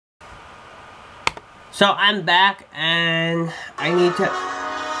So I'm back, and I need to...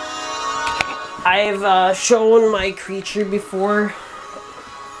 I've shown my creature before.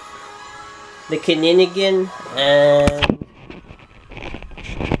 The Kinninigan, and...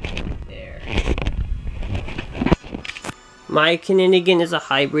 there. My Kinninigan is a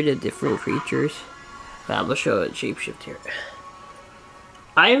hybrid of different creatures. I will show it shapeshift here.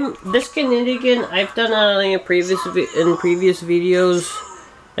 This Kinninigan, I've done in previous videos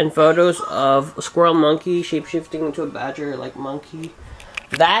and photos of a squirrel monkey shapeshifting into a badger-like monkey.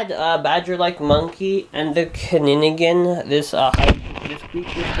 That badger-like monkey and the Kinninigan, this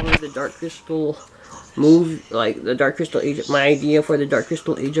creature for the Dark Crystal like the Dark Crystal Age. My idea for the Dark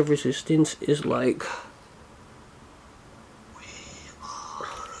Crystal Age of Resistance is like.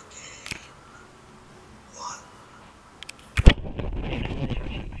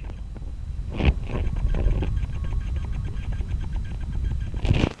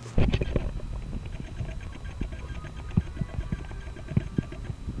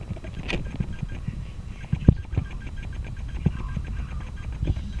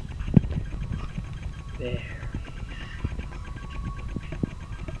 There.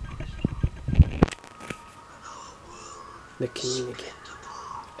 The Kinninigan.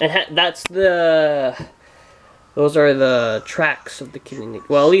 And that's those are the tracks of the Kinninigan.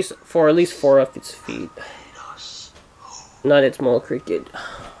 Well, at least 4 of its feet. Not its small cricket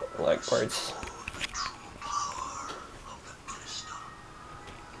like parts.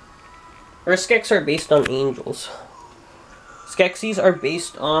 Or Skeks are based on angels. Skeksis are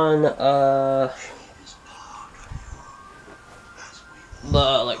based on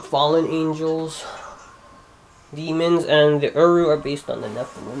the like fallen angels, demons, and the Uru are based on the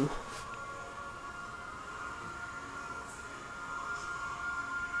Nephilim.